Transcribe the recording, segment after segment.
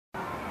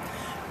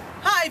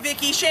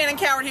Vicki, Shannon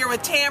Cowart here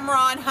with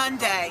Tameron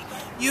Hyundai.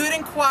 You had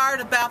inquired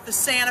about the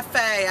Santa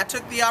Fe. I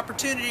took the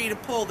opportunity to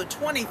pull the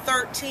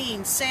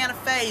 2013 Santa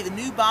Fe, the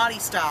new body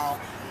style.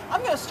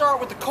 I'm going to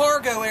start with the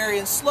cargo area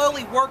and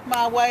slowly work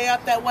my way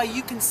up. That way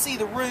you can see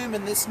the room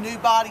in this new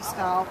body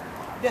style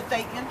that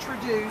they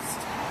introduced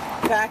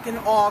back in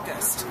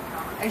August.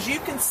 As you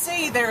can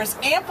see, there is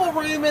ample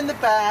room in the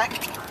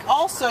back.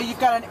 Also, you've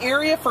got an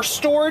area for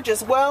storage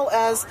as well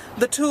as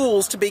the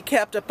tools to be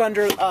kept up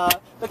under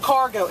the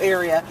cargo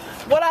area.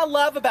 What I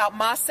love about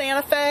my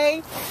Santa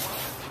Fe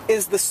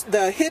is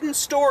the hidden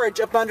storage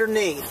up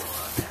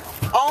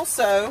underneath.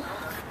 Also,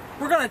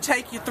 we're going to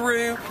take you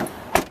through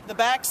the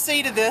back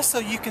seat of this so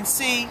you can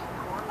see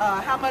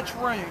how much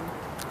room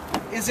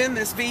is in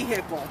this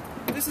vehicle.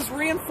 This is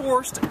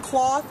reinforced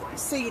cloth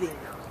seating.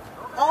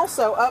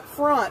 Also up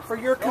front, for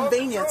your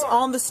convenience,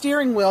 on the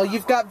steering wheel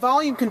you've got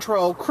volume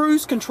control,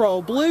 cruise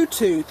control,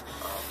 Bluetooth.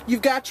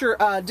 You've got your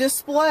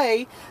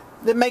display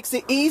that makes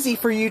it easy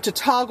for you to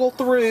toggle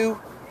through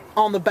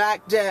on the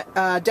back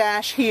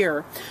dash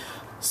here.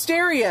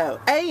 Stereo,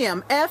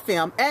 AM,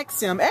 FM,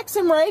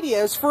 XM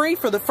radio's free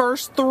for the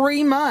first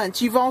 3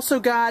 months. You've also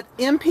got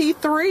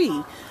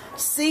MP3,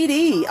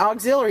 CD,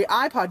 auxiliary,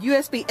 iPod,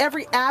 USB,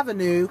 every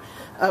avenue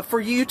for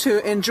you to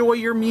enjoy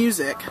your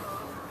music.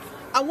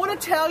 I want to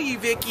tell you,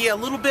 Vicki, a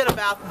little bit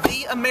about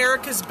the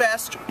America's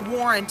Best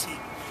warranty.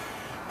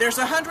 There's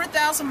a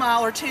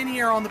 100,000-mile or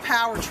 10-year on the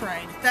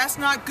powertrain. If that's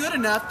not good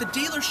enough, the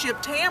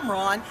dealership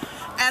Tameron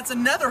adds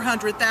another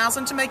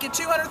 100,000 to make it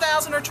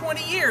 200,000 or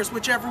 20 years,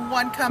 whichever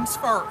one comes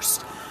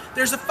first.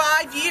 There's a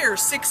 5-year,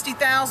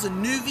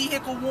 60,000 new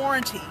vehicle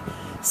warranty.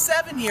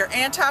 7-year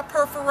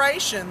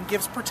anti-perforation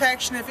gives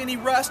protection if any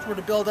rust were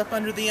to build up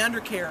under the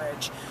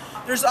undercarriage.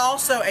 There's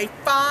also a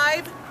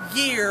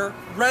 5-year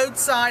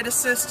roadside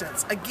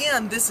assistance.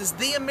 Again, this is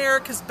the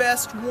America's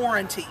Best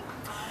warranty.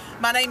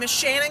 My name is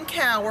Shannon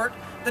Cowart.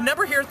 The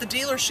number here at the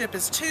dealership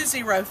is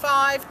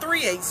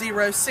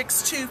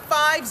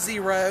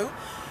 205-380-6250.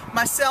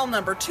 My cell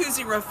number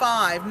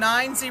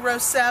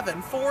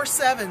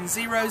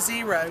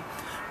 205-907-4700.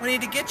 We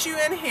need to get you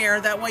in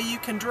here, that way you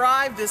can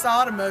drive this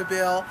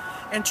automobile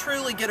and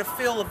truly get a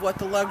feel of what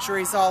the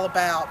luxury is all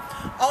about.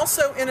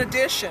 Also, in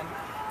addition,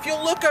 if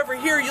you'll look over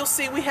here, you'll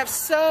see we have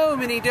so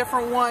many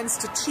different ones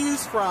to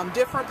choose from,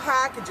 different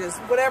packages,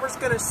 whatever's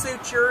going to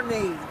suit your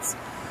needs.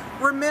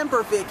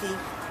 Remember, Vicki,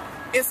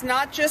 it's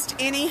not just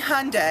any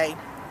Hyundai,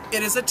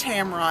 it is a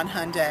Tameron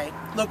Hyundai.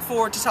 Look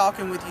forward to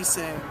talking with you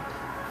soon.